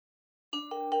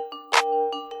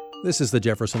This is the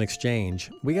Jefferson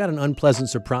Exchange. We got an unpleasant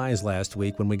surprise last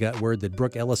week when we got word that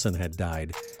Brooke Ellison had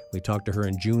died. We talked to her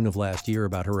in June of last year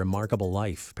about her remarkable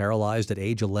life. Paralyzed at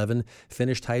age 11,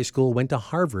 finished high school, went to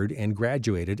Harvard and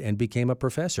graduated and became a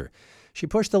professor. She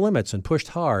pushed the limits and pushed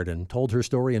hard and told her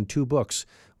story in 2 books.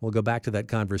 We'll go back to that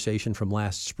conversation from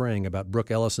last spring about Brooke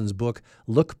Ellison's book,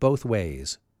 Look Both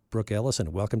Ways. Brooke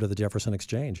Ellison, welcome to the Jefferson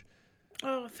Exchange.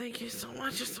 Oh, thank you so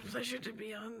much. It's a pleasure to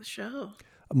be on the show.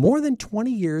 More than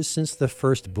 20 years since the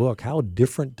first book. How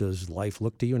different does life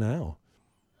look to you now?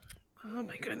 Oh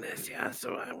my goodness, yeah.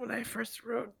 So when I first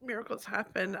wrote Miracles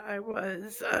Happen, I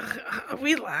was a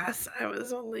wee lass. I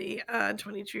was only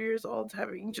 22 years old,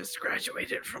 having just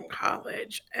graduated from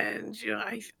college, and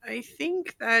I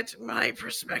think that my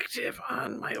perspective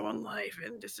on my own life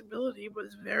and disability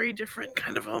was very different,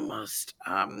 kind of almost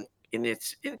in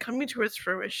coming to its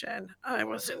fruition. I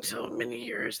wasn't until many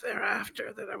years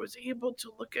thereafter that I was able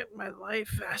to look at my life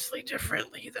vastly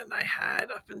differently than I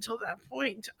had up until that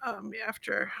point.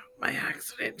 After my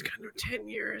accident, kind of 10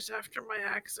 years after my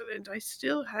accident, I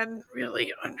still hadn't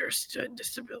really understood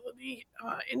disability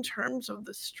in terms of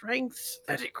the strengths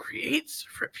that it creates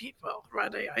for people,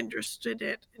 right? I understood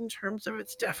it in terms of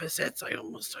its deficits. I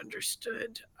almost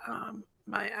understood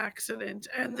my accident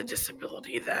and the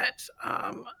disability that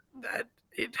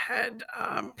it had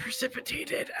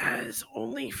precipitated as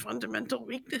only fundamental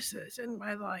weaknesses in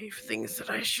my life, things that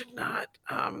I should not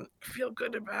feel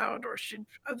good about, or should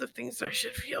other things I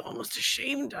should feel almost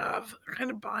ashamed of,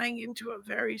 kind of buying into a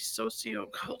very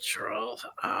socio-cultural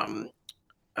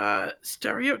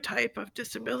stereotype of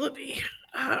disability.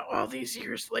 All these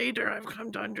years later, I've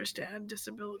come to understand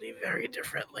disability very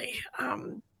differently.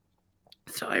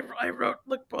 So I wrote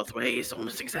Look Both Ways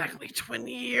almost exactly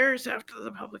 20 years after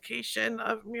the publication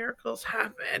of Miracles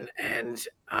Happen. And,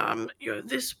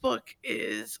 this book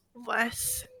is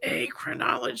less a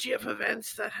chronology of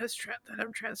events that that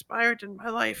have transpired in my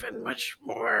life, and much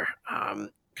more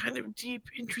kind of deep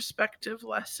introspective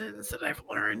lessons that I've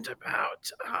learned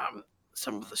about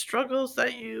some of the struggles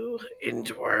that you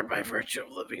endure by virtue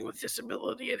of living with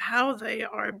disability, and how they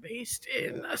are based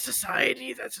in a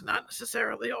society that's not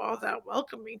necessarily all that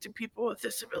welcoming to people with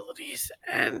disabilities,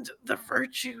 and the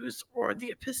virtues or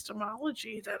the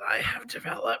epistemology that I have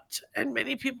developed, and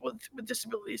many people with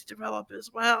disabilities develop as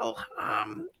well,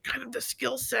 kind of the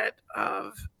skill set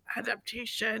of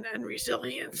adaptation and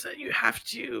resilience that you have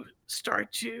to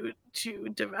start to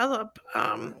develop,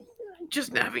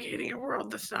 just navigating a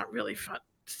world that's not really fun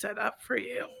set up for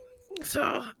you.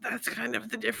 So that's kind of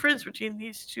the difference between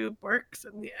these 2 works,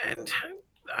 and the end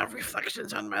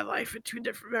reflections on my life at 2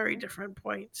 very different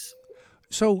points.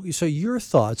 So your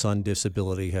thoughts on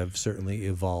disability have certainly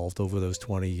evolved over those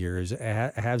 20 years.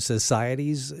 Have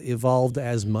societies evolved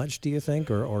as much, do you think,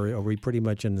 or are we pretty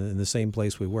much in the same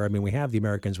place we were? I mean, we have the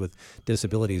Americans with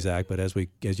Disabilities Act, but as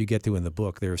you get to in the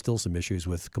book, there are still some issues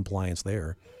with compliance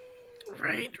there.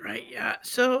 Right, yeah.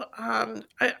 So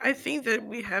I think that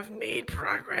we have made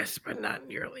progress, but not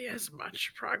nearly as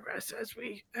much progress as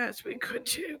we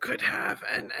could have,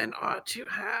 and ought to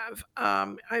have.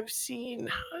 I've seen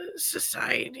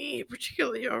society,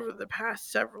 particularly over the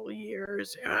past several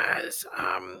years, as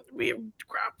we have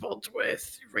grappled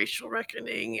with racial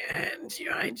reckoning and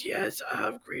ideas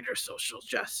of greater social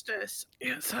justice.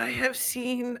 Yes, I have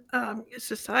seen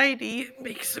society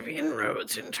make some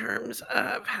inroads in terms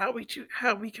of how we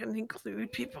can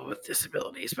include people with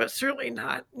disabilities, but certainly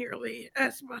not nearly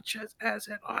as much as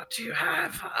it ought to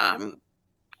have.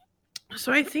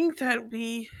 So I think that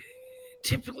we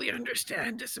typically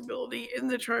understand disability in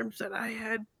the terms that I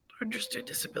had understood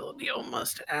disability,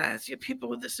 almost as people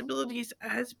with disabilities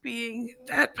as being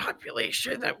that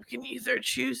population that we can either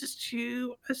choose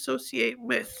to associate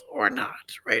with or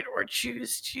not, right? Or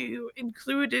choose to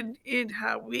include in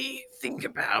how we think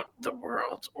about the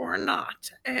world or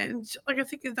not. And like, I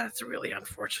think that's a really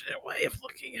unfortunate way of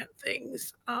looking at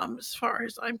things. As far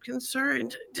as I'm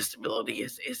concerned, disability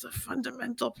is a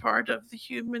fundamental part of the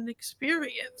human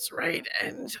experience, right?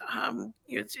 And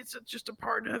it's just a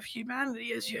part of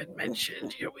humanity, as you had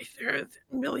mentioned. There are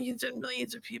millions and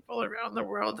millions of people around the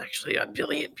world, actually a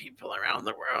billion people around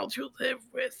the world, who live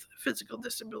with physical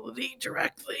disability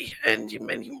directly, and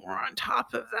many more on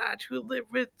top of that who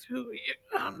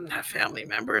have family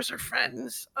members or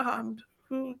friends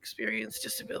who experience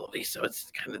disability. So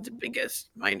it's kind of the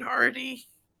biggest minority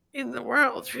in the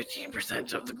world.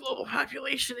 15% of the global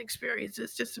population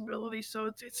experiences disability, so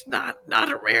it's not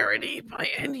a rarity by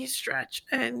any stretch.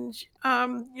 And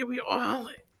we all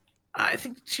I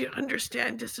think to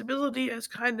understand disability as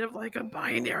kind of like a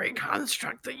binary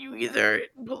construct that you either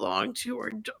belong to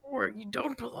or you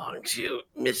don't belong to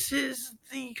misses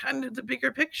the kind of the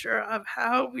bigger picture of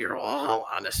how we're all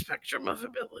on a spectrum of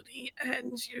ability,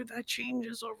 and that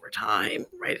changes over time,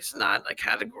 right? It's not a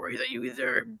category that you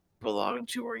either belong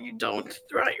to or you don't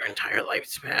throughout your entire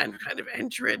lifespan. We kind of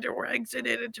enter it or exit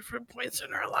it at different points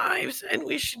in our lives, and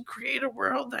we should create a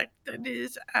world that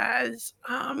is as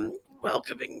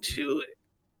welcoming to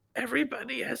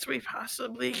everybody as we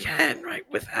possibly can, right?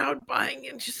 Without buying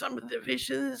into some of the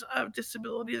visions of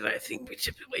disability that I think we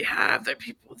typically have, that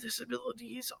people with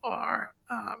disabilities are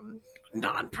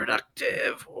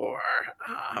non-productive or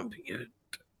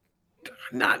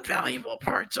not valuable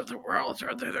parts of the world,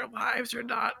 or that their lives are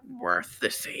not worth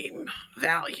the same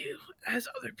value as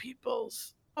other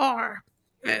people's are.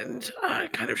 And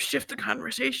kind of shift the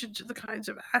conversation to the kinds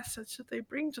of assets that they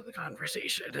bring to the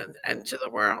conversation and to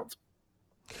the world.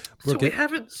 So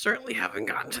Brooke, we certainly haven't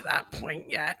gotten to that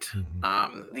point yet.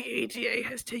 Mhm. The ADA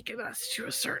has taken us to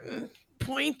a certain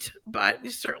point, but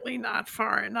it's certainly not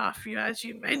far enough. As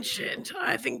you mentioned,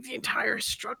 I think the entire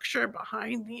structure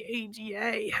behind the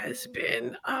ADA has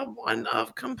been one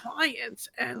of compliance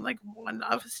and like one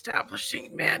of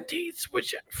establishing mandates,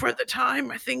 which for the time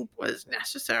I think was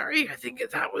necessary. I think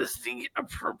that was the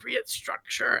appropriate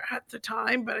structure at the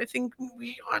time, but I think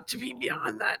we ought to be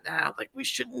beyond that now. Like, we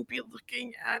shouldn't be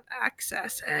looking at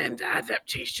access and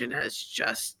adaptation as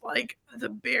just like the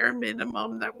bare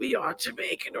minimum that we ought to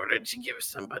make in order to give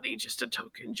somebody just a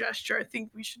token gesture. I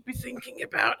think we should be thinking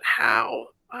about how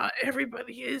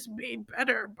everybody is made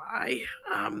better by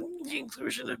the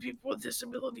inclusion of people with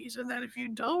disabilities, and that if you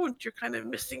don't, you're kind of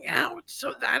missing out.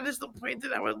 So that is the point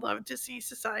that I would love to see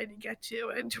society get to,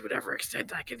 and to whatever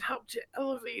extent I can help to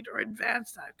elevate or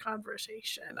advance that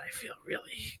conversation, I feel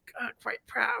really quite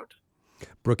proud.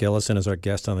 Brooke Ellison is our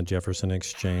guest on the Jefferson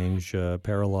Exchange,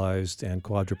 paralyzed and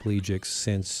quadriplegic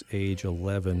since age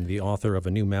 11, the author of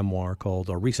a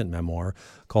recent memoir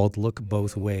called Look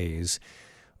Both Ways.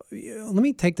 Let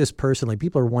me take this personally.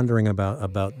 People are wondering about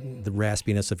the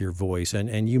raspiness of your voice,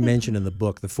 and you mentioned in the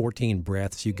book the 14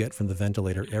 breaths you get from the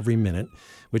ventilator every minute,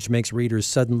 which makes readers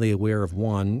suddenly aware of,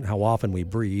 one, how often we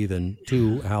breathe, and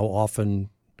two, how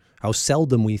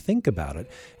seldom we think about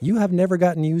it. You have never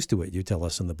gotten used to it, you tell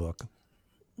us in the book.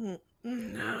 No,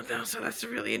 no. So that's a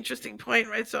really interesting point,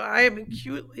 right? So I am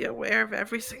acutely aware of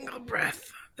every single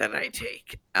breath that I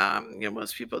take.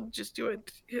 Most people just do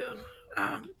it,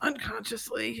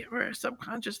 unconsciously or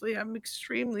subconsciously. I'm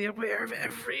extremely aware of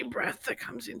every breath that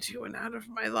comes into and out of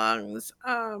my lungs,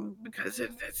 because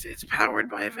it's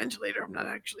powered by a ventilator. I'm not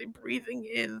actually breathing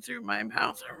in through my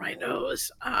mouth or my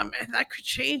nose, and that could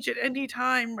change at any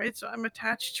time, right? So I'm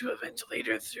attached to a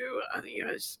ventilator through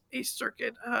a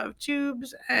circuit of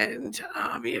tubes, and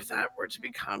if that were to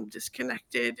become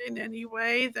disconnected in any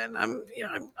way, then I'm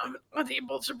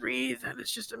unable to breathe, and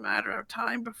it's just a matter of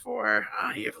time before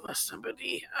you've lost somebody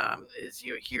is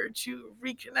here to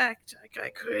reconnect. Like,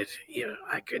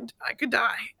 I could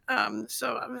die.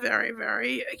 So I'm very,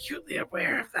 very acutely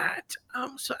aware of that.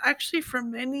 So actually, for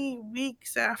many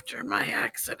weeks after my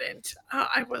accident,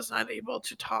 I was not able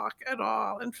to talk at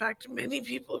all. In fact, many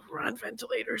people who are on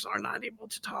ventilators are not able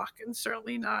to talk, and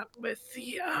certainly not with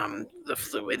the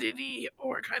fluidity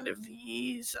or kind of the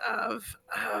ease of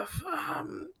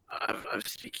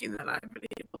speaking that I've been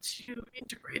able to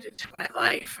integrate into my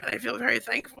life. And I feel very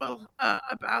thankful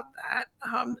about that.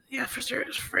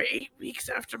 For 8 weeks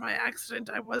after my accident,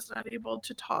 I was not able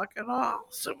to talk at all.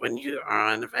 So when you are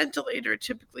on a ventilator,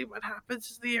 typically what happens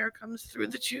is the air comes through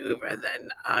the tube and then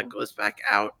goes back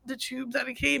out the tube that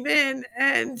it came in.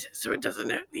 And so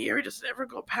the air doesn't ever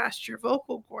go past your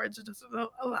vocal cords. It doesn't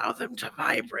allow them to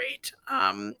vibrate.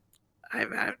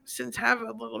 Since have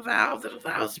a little valve that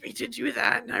allows me to do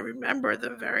that. And I remember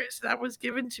so that was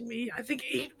given to me, I think,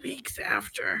 8 weeks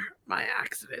after my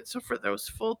accident. So for those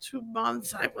full 2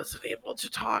 months, I wasn't able to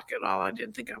talk at all. I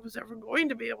didn't think I was ever going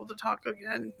to be able to talk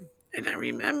again. And I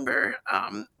remember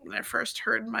when I first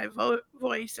heard my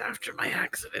voice after my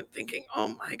accident, thinking, "Oh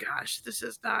my gosh, this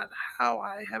is not how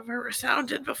I have ever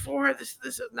sounded before. This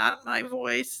is not my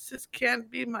voice. This can't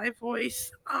be my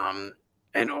voice."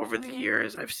 And over the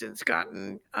years, I've since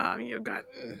gotten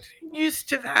used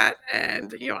to that,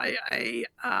 and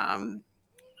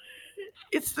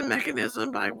it's the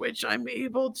mechanism by which I'm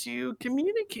able to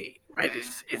communicate right?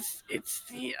 It's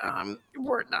the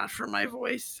were it not for my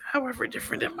voice, however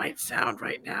different it might sound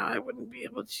right now, I wouldn't be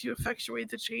able to effectuate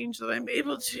the change that I'm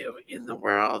able to in the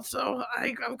world. So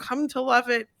I've come to love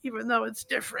it, even though it's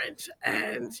different,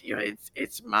 and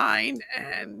it's mine,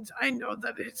 and I know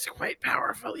that it's quite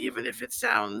powerful, even if it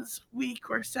sounds weak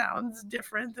or sounds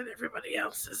different than everybody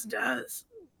else's does.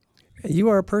 You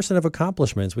are a person of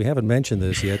accomplishments. We haven't mentioned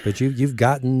this yet, but you've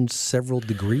gotten several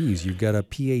degrees. You've got a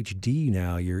PhD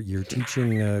now. You're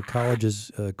teaching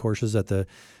colleges courses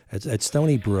at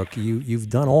Stony Brook. You've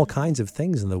done all kinds of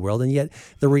things in the world, and yet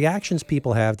the reactions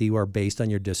people have to you are based on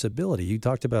your disability. You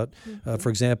talked about, Hmm. for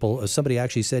example, somebody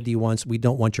actually said to you once, "We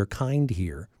don't want your kind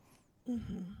here." Hmm.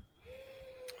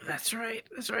 That's right.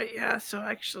 That's right. Yeah. So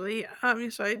actually,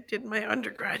 so I did my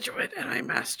undergraduate and my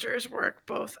master's work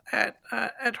both at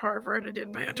Harvard. I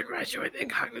did my undergraduate in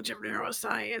cognitive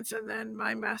neuroscience, and then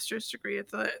my master's degree at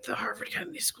the Harvard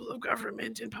Kennedy School of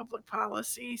Government in public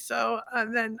policy. So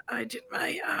then I did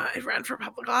I ran for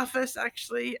public office.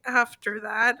 Actually, after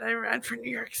that, I ran for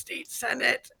New York State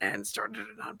Senate and started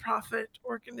a nonprofit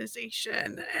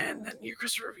organization. And then New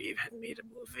Yorkers Review had made a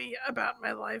movie about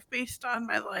my life based on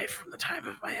my life from the time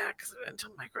of my accident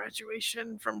until my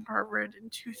graduation from Harvard in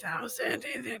 2000.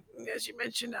 And then, as you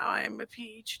mentioned, now I am a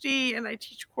PhD and I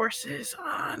teach courses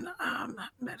on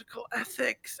medical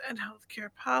ethics and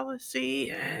healthcare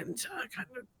policy and kind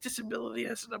of disability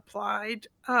as an applied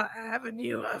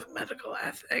avenue of medical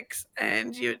ethics.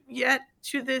 And yet,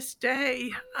 to this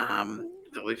day,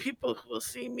 there'll be people who will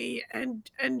see me and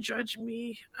judge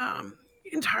me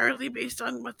entirely based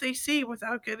on what they see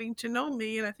without getting to know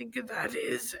me. And I think that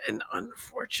is an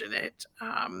unfortunate,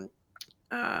 uh,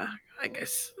 I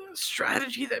guess,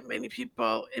 strategy that many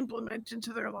people implement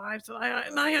into their lives.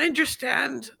 And I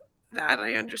understand that.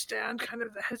 I understand kind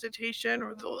of the hesitation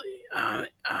or the,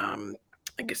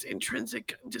 I guess,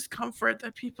 intrinsic discomfort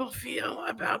that people feel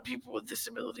about people with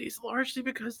disabilities, largely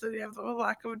because they have a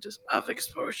lack of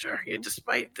exposure.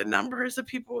 Despite the numbers of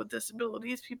people with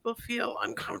disabilities, people feel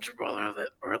uncomfortable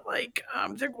or like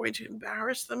they're going to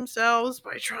embarrass themselves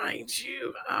by trying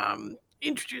to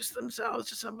introduce themselves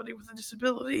to somebody with a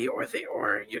disability,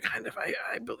 or you kind of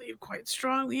I believe quite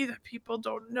strongly that people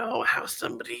don't know how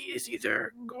somebody is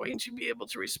either going to be able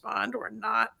to respond or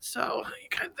not. So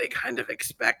they kind of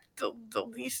expect the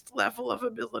least level of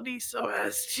ability so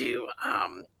as to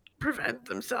prevent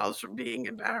themselves from being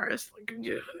embarrassed, like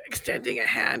extending a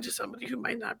hand to somebody who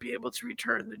might not be able to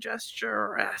return the gesture,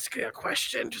 or asking a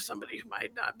question to somebody who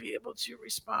might not be able to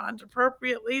respond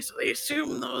appropriately. So they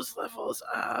assume those levels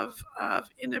of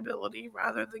inability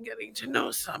rather than getting to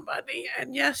know somebody.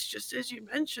 And yes, just as you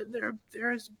mentioned, there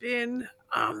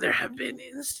have been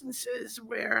instances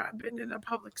where I've been in a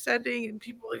public setting and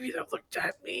people have either looked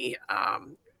at me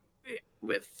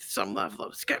with some level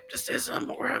of skepticism,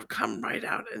 or have come right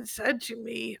out and said to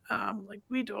me, like,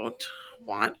 we don't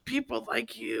want people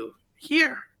like you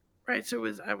here. Right. So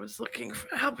I was looking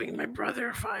for helping my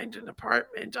brother find an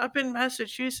apartment up in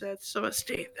Massachusetts, so a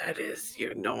state that is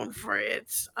known for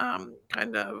its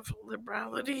kind of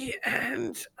liberality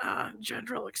and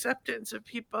general acceptance of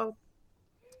people.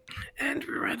 And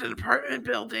we were at an apartment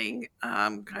building,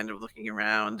 kind of looking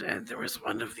around, and there was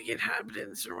one of the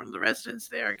inhabitants or one of the residents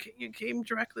there. You came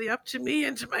directly up to me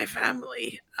and to my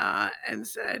family and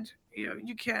said,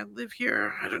 you can't live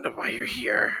here. I don't know why you're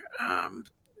here.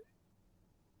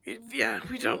 Yeah,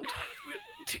 we don't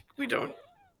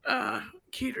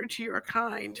cater to your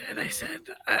kind. And I said,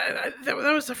 that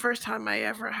was the first time I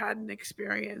ever had an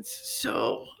experience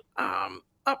so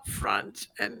upfront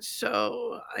and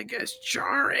so, I guess,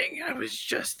 jarring. I was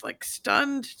just like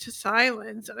stunned to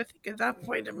silence. And I think at that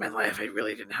point in my life, I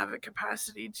really didn't have the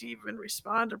capacity to even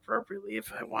respond appropriately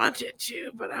if I wanted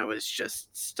to. But I was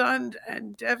just stunned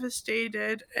and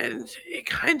devastated. And it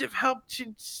kind of helped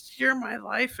to steer my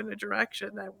life in a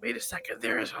direction that, wait a second,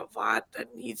 there is a lot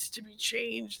that needs to be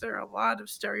changed. There are a lot of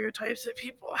stereotypes that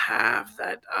people have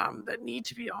that need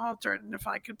to be altered. And if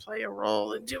I could play a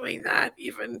role in doing that,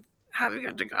 even having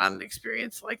undergone an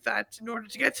experience like that in order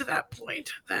to get to that point,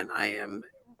 then I am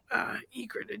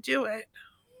eager to do it.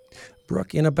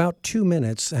 Brooke, in about 2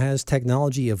 minutes, has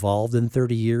technology evolved in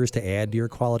 30 years to add to your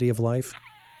quality of life?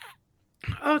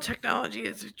 Oh, technology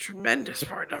is a tremendous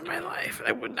part of my life.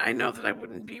 I know that I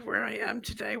wouldn't be where I am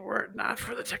today were it not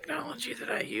for the technology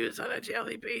that I use on a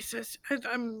daily basis. And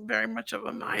I'm very much of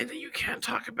a mind that you can't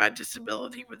talk about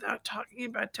disability without talking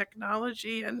about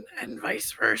technology, and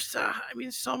vice versa. I mean,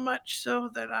 so much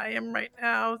so that I am right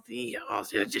now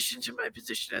also, in addition to my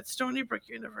position at Stony Brook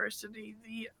University,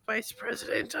 the vice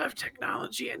president of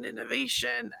technology and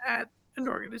innovation at an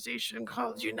organization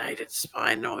called United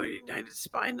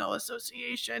Spinal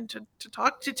Association to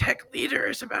talk to tech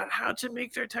leaders about how to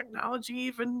make their technology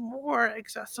even more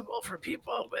accessible for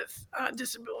people with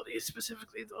disabilities,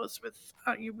 specifically those with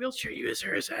wheelchair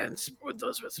users and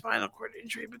those with spinal cord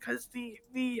injury, because the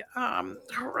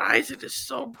horizon is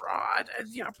so broad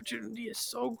and the opportunity is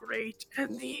so great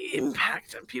and the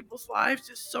impact on people's lives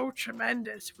is so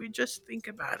tremendous. We just think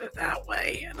about it that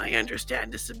way, and I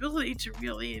understand disability to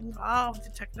really involve the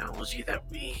technology that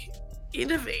we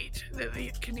innovate, that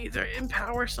it can either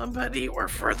empower somebody or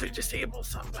further disable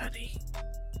somebody.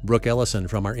 Brooke Ellison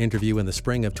from our interview in the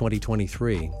spring of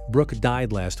 2023. Brooke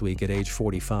died last week at age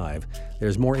 45.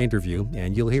 There's more interview,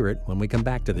 and you'll hear it when we come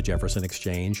back to the Jefferson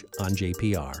Exchange on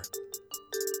JPR.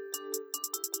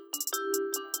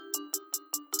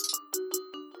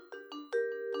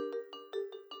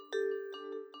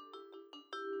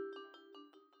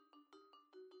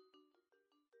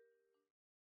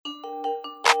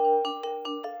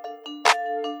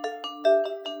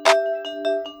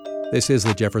 This is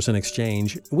the Jefferson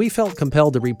Exchange. We felt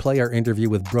compelled to replay our interview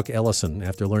with Brooke Ellison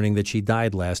after learning that she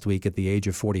died last week at the age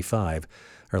of 45.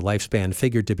 Her lifespan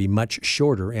figured to be much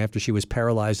shorter after she was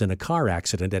paralyzed in a car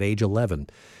accident at age 11.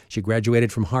 She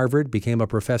graduated from Harvard, became a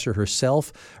professor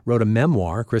herself, wrote a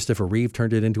memoir. Christopher Reeve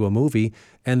turned it into a movie.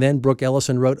 And then Brooke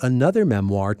Ellison wrote another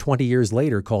memoir 20 years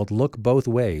later called Look Both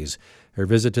Ways. Her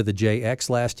visit to the JX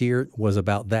last year was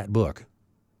about that book.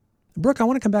 Brooke, I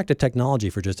want to come back to technology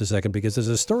for just a second because there's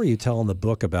a story you tell in the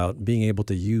book about being able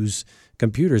to use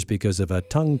computers because of a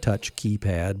tongue touch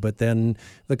keypad, but then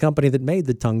the company that made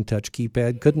the tongue touch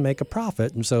keypad couldn't make a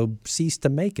profit and so ceased to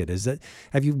make it.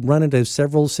 Have you run into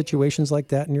several situations like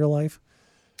that in your life?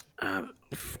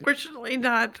 Fortunately,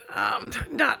 not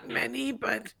many,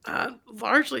 but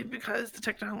largely because the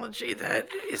technology that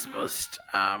is most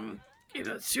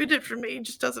suited for me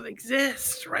just doesn't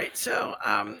exist, right? So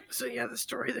yeah, the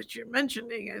story that you're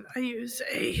mentioning, and I use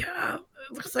it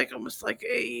looks like almost like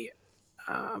a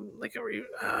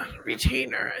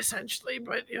retainer essentially,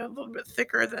 but a little bit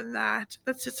thicker than that.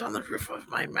 That sits on the roof of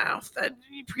my mouth. That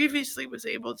previously was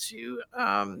able to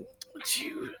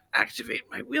activate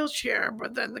my wheelchair,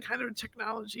 but then the kind of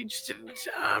technology just didn't.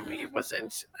 It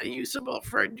wasn't usable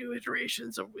for new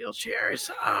iterations of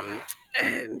wheelchairs,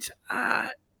 and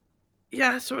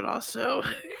yeah, so it also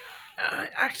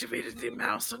activated the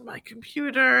mouse on my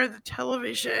computer, the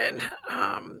television,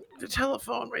 the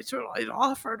telephone, right? So it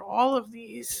offered all of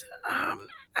these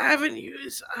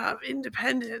avenues of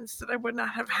independence that I would not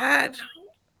have had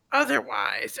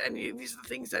otherwise. And these are the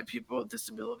things that people with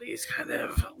disabilities kind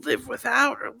of live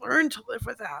without or learn to live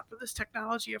without. But this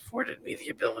technology afforded me the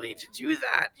ability to do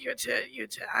that. You had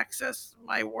to access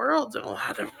my world in a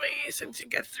lot of ways, and to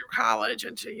get through college,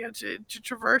 and to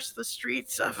traverse the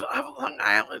streets of Long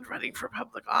Island running for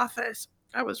public office.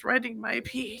 I was writing my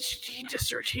PhD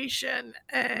dissertation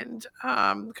and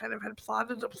kind of had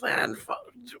plotted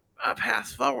a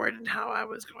path forward and how I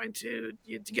was going to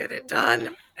get it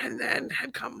done, and then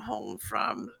had come home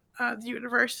from the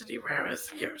university where I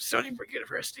was, Stony Brook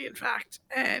University, in fact,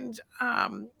 and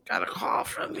got a call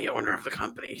from the owner of the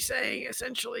company saying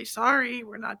essentially, sorry,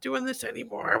 we're not doing this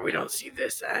anymore. We don't see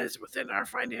this as within our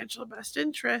financial best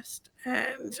interest.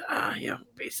 And,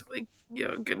 basically,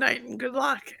 good night and good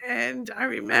luck. And I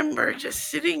remember just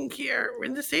sitting here, we're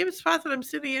in the same spot that I'm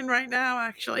sitting in right now,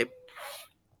 actually,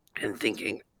 and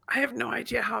thinking, I have no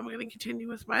idea how I'm going to continue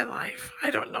with my life. I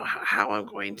don't know how I'm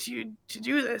going to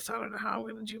do this. I don't know how I'm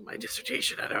going to do my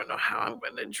dissertation. I don't know how I'm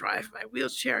going to drive my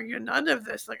wheelchair. None of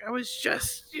this. Like, I was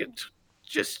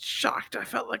just shocked. I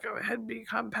felt like I had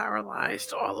become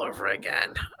paralyzed all over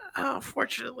again.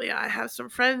 Fortunately, I have some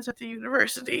friends at the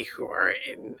university who are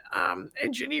in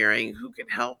engineering who can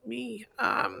help me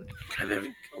kind of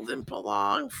limp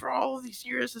along for all of these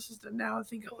years. This is now, I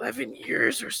think, 11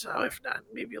 years or so, if not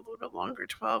maybe a little bit longer,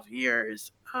 12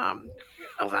 years,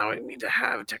 allowing me to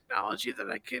have technology that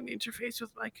I can interface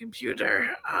with my computer.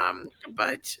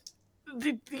 But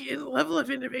the level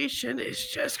of innovation is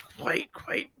just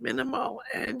quite minimal,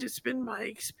 and it's been my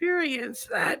experience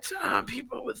that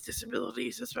people with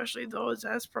disabilities, especially those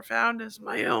as profound as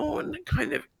my own,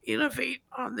 kind of innovate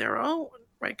on their own,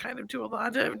 right? Kind of do a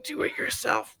lot of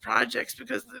do-it-yourself projects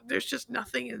because there's just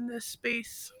nothing in this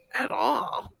space at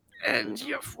all. And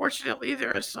fortunately,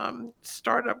 there are some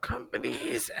startup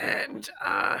companies and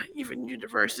even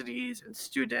universities and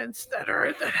students that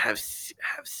have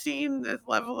seen this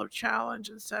level of challenge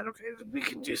and said, okay, we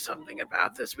can do something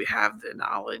about this. We have the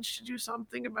knowledge to do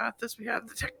something about this. We have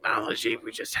the technology.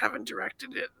 We just haven't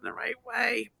directed it in the right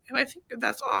way. And I think that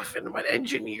that's often what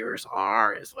engineers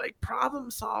are, is like problem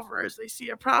solvers. They see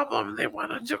a problem, they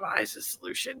want to devise a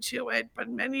solution to it, but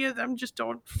many of them just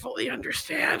don't fully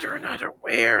understand or are not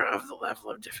aware of the level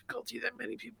of difficulty that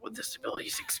many people with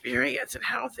disabilities experience and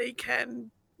how they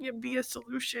can be a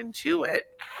solution to it.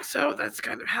 So that's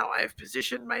kind of how I've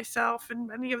positioned myself in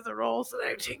many of the roles that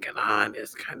I've taken on,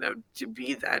 is kind of to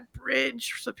be that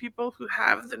bridge so people who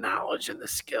have the knowledge and the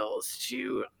skills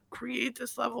to create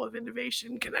this level of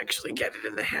innovation can actually get it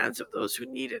in the hands of those who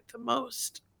need it the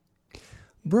most.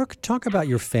 Brooke, talk about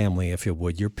your family, if you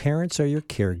would. Your parents are your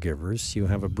caregivers. You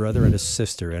have a brother and a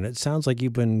sister, and it sounds like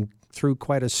you've been through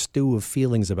quite a stew of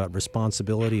feelings about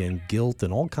responsibility and guilt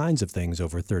and all kinds of things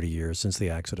over 30 years since the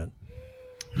accident.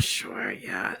 Sure,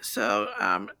 yeah. So,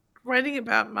 writing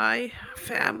about my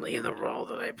family and the role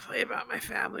that I play about my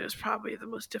family was probably the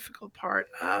most difficult part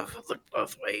of Look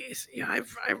Both Ways. I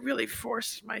really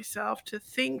forced myself to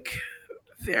think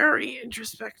very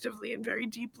introspectively and very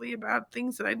deeply about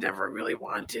things that I never really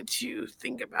wanted to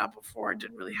think about before.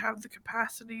 Didn't really have the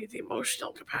capacity, the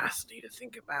emotional capacity to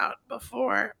think about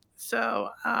before. So,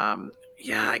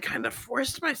 yeah, I kind of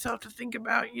forced myself to think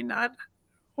about not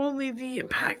only the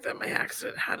impact that my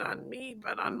accident had on me,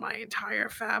 but on my entire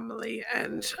family.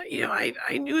 And,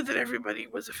 I knew that everybody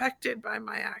was affected by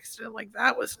my accident. Like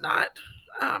that was not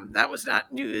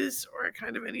news or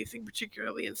kind of anything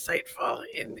particularly insightful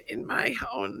in my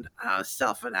own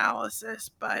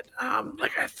self-analysis. But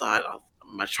like I thought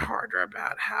much harder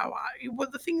about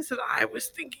the things that I was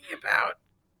thinking about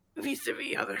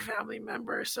vis-a-vis other family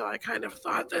members. So I kind of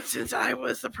thought that since I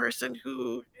was the person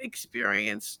who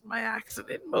experienced my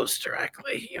accident most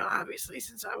directly, obviously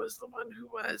since I was the one who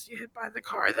was hit by the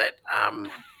car, that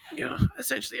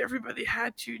essentially everybody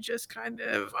had to just kind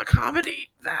of accommodate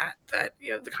that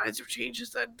the kinds of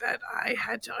changes that I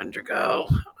had to undergo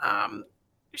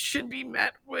should be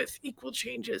met with equal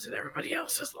changes in everybody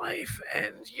else's life.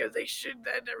 And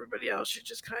that everybody else should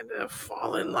just kind of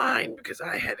fall in line because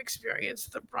I had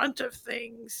experienced the brunt of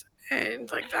things,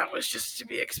 and like that was just to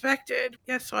be expected.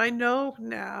 Yeah, so I know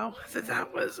now that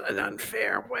that was an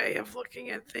unfair way of looking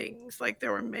at things. Like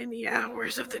there were many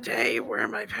hours of the day where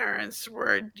my parents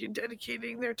were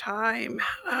dedicating their time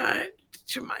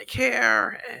to my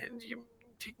care and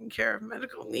taking care of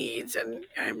medical needs. And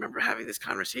I remember having this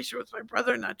conversation with my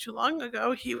brother not too long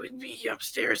ago. He would be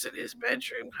upstairs in his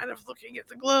bedroom, kind of looking at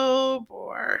the globe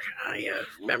or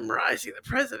memorizing the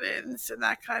presidents and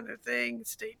that kind of thing,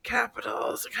 state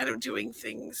capitals, kind of doing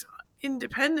things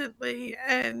independently.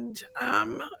 And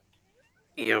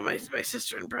my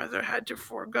sister and brother had to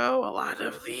forego a lot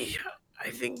of the, I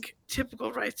think,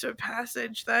 typical rites of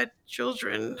passage that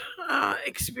children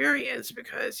experience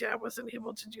because, I wasn't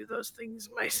able to do those things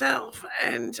myself.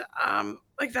 And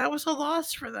like that was a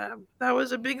loss for them. That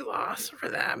was a big loss for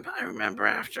them. I remember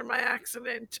after my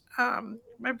accident,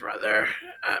 my brother,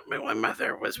 my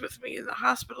mother was with me in the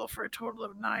hospital for a total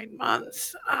of 9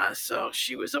 months. So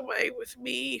she was away with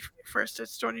me first at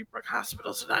Stony Brook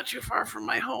Hospital, so not too far from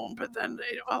my home, but then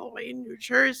all the way in New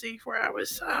Jersey, where I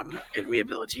was in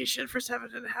rehabilitation for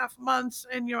 7.5 months.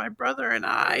 And my brother and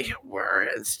I were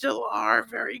and still are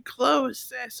very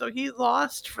close. So he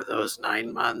lost for those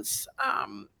 9 months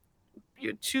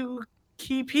two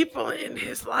key people in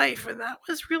his life, and that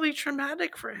was really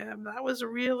traumatic for him. That was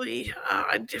really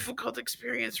a difficult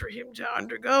experience for him to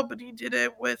undergo, but he did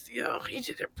it he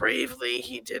did it bravely.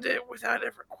 He did it without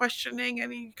ever questioning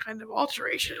any kind of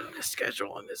alteration in his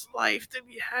schedule in his life that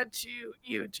he had to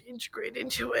to integrate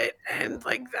into it. And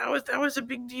like that was a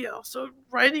big deal. So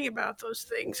writing about those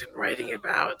things and writing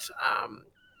about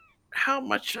how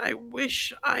much I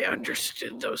wish I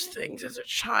understood those things as a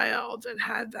child and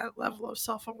had that level of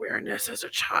self awareness as a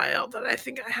child that I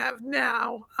think I have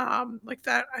now. Like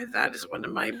that is one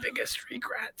of my biggest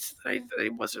regrets, that I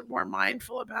wasn't more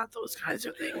mindful about those kinds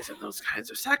of things and those kinds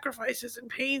of sacrifices and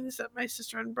pains that my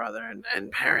sister and brother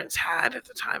and parents had at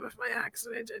the time of my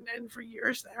accident and for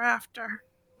years thereafter.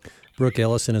 Brooke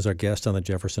Ellison is our guest on the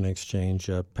Jefferson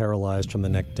Exchange, paralyzed from the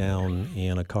neck down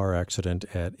in a car accident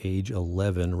at age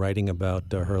 11, writing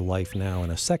about her life now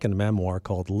in a second memoir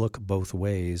called Look Both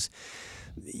Ways.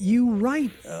 You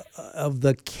write of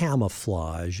the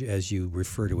camouflage, as you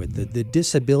refer to it. The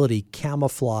disability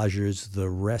camouflages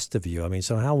the rest of you. I mean,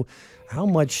 so how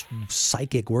much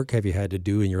psychic work have you had to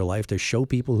do in your life to show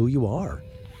people who you are?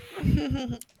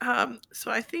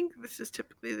 So I think this is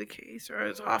typically the case, or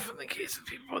is often the case with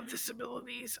people with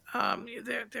disabilities.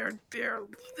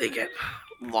 They get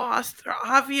lost. They're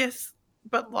obvious,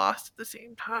 but lost at the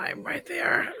same time, right? They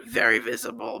are very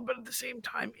visible, but at the same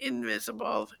time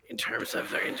invisible in terms of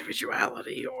their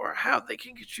individuality or how they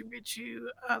can contribute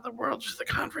to the world, just the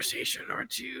conversation, or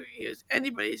to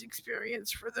anybody's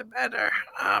experience for the better.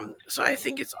 So I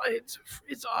think it's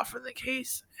often the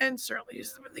case, and certainly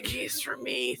has been the case for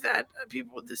me, that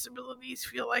people with disabilities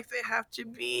feel like they have to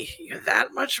be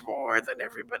that much more than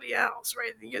everybody else,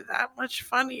 right? That much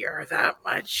funnier, that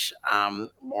much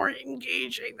more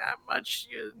engaging, that much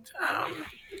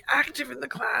active in the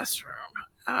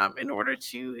classroom, in order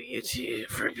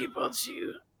for people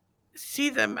to see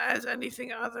them as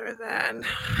anything other than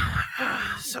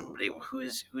somebody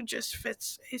who just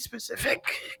fits a specific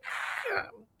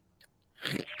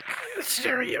um,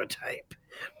 stereotype.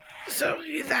 So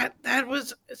that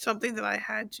was something that I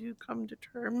had to come to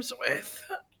terms with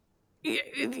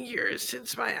in the years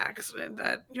since my accident.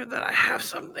 That that I have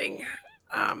something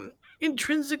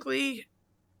intrinsically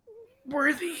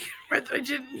worthy, right? That I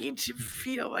didn't need to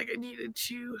feel like I needed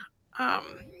to um,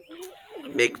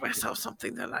 make myself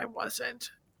something that I wasn't,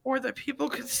 or that people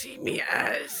could see me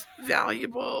as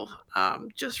valuable,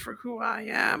 just for who I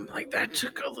am. Like, that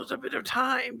took a little bit of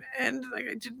time, and like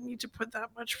I didn't need to put that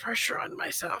much pressure on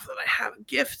myself. That I have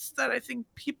gifts that I think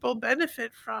people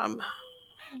benefit from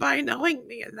by knowing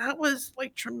me, and that was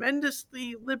like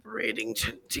tremendously liberating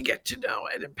to get to know,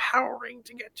 and empowering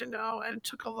to get to know, and it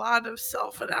took a lot of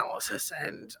self-analysis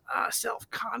and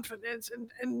self-confidence,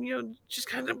 and just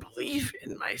kind of belief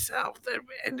in myself, that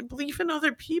and belief in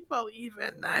other people,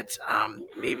 even that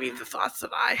maybe the thoughts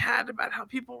that I had about how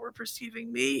people were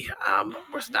perceiving me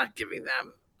was not giving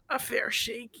them a fair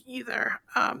shake either.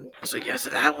 So yes,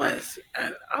 that was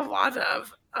a lot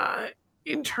of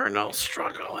internal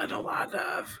struggle, and a lot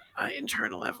of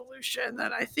internal evolution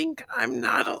that I think I'm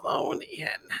not alone in.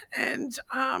 And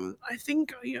I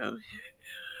think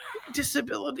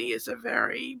disability is a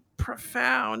very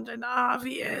profound and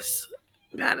obvious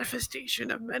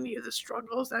manifestation of many of the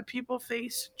struggles that people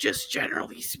face, just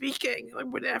generally speaking. Like,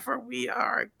 whenever we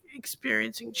are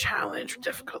experiencing challenge or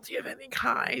difficulty of any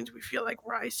kind, we feel like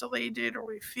we're isolated, or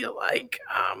we feel like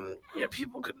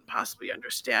people couldn't possibly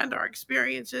understand our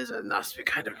experiences, and thus we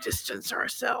kind of distance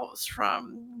ourselves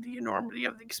from the enormity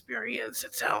of the experience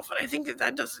itself. And I think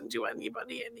that doesn't do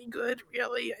anybody any good,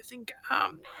 really. I think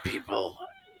people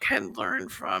can learn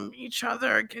from each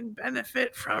other, can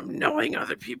benefit from knowing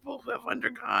other people who have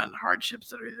undergone hardships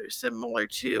that are either similar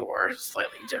to or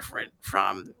slightly different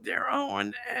from their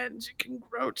own, and can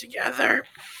grow together.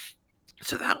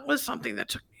 So that was something that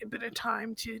took me a bit of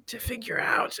time to figure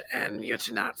out, and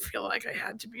to not feel like I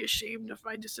had to be ashamed of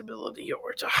my disability,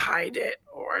 or to hide it,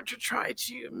 or to try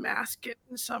to mask it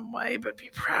in some way, but be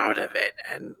proud of it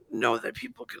and know that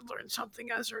people could learn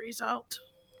something as a result.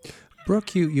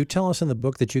 Brooke, you tell us in the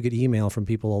book that you get email from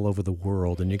people all over the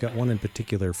world, and you got one in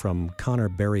particular from Connor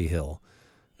Berryhill.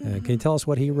 Can you tell us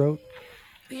what he wrote?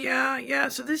 Yeah.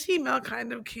 So this email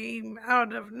kind of came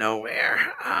out of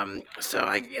nowhere. So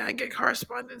I get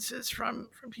correspondences from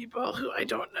people who I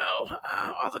don't know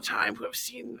all the time, who have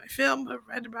seen my film, who have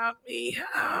read about me,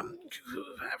 who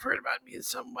have heard about me in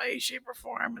some way, shape, or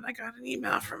form. And I got an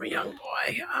email from a young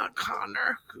boy,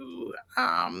 Connor, who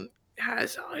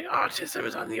has autism,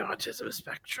 is on the autism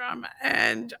spectrum,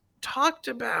 and talked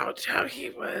about how he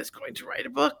was going to write a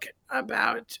book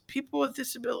about people with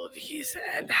disabilities,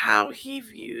 and how he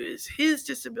views his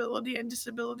disability and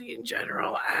disability in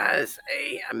general as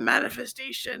a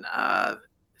manifestation of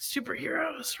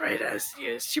superheroes, right? As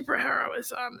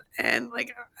superheroism. And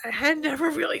like, I had never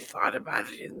really thought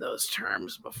about it in those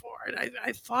terms before. And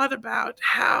I thought about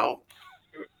how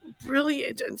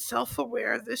brilliant and self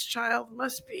aware this child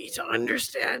must be to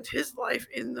understand his life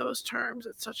in those terms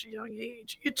at such a young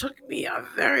age. It took me a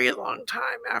very long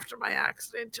time after my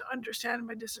accident to understand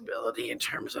my disability in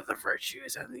terms of the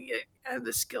virtues and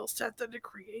the skill set that it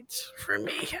creates for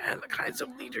me, and the kinds of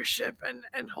leadership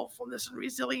and hopefulness and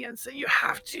resilience that you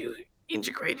have to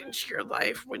integrate into your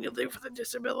life when you live with a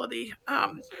disability.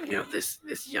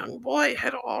 This young boy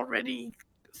had already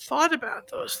thought about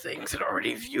those things, had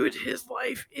already viewed his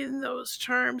life in those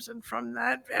terms and from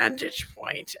that vantage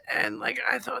point. And like,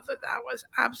 I thought that was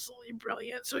absolutely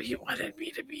brilliant. So he wanted me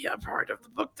to be a part of the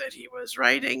book that he was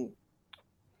writing,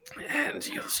 and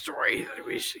the story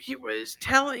that he was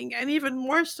telling, and even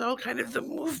more so, kind of the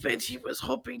movement he was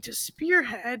hoping to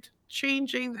spearhead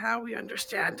changing how we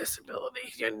understand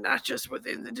disability, not just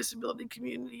within the disability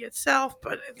community itself,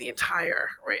 but in the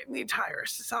entire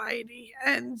society.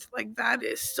 And like that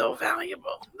is so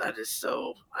valuable. That is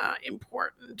so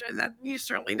important. And that is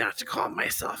certainly not to call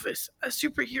myself as a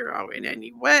superhero in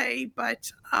any way,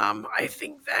 but I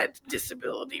think that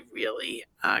disability really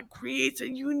creates a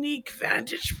unique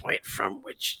vantage point from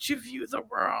which to view the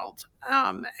world.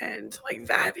 And like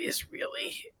that is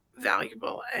really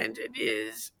valuable, and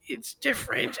it's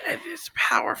different, and it's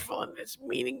powerful, and it's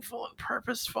meaningful and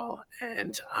purposeful,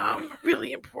 and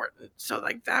really important. So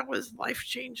like that was life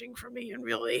changing for me, and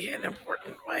really an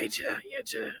important way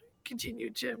to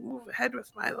continue to move ahead with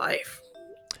my life.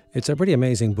 It's a pretty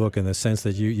amazing book in the sense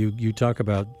that you talk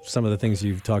about some of the things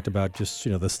you've talked about, just,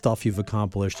 the stuff you've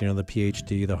accomplished, the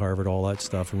PhD, the Harvard, all that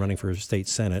stuff, and running for state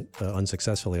senate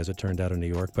unsuccessfully, as it turned out, in New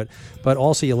York. But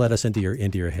also you let us into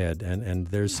your head, and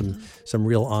there's some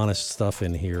real honest stuff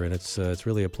in here, and it's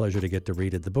really a pleasure to get to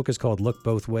read it. The book is called Look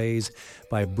Both Ways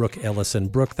by Brooke Ellison.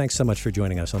 Brooke, thanks so much for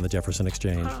joining us on the Jefferson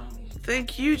Exchange.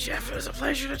 Thank you, Jeff. It was a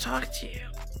pleasure to talk to you.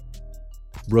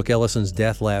 Brooke Ellison's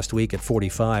death last week at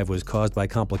 45 was caused by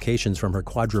complications from her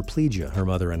quadriplegia, her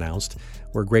mother announced.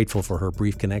 We're grateful for her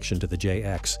brief connection to the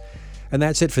JX. And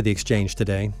that's it for The Exchange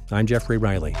today. I'm Jeffrey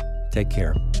Riley. Take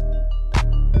care.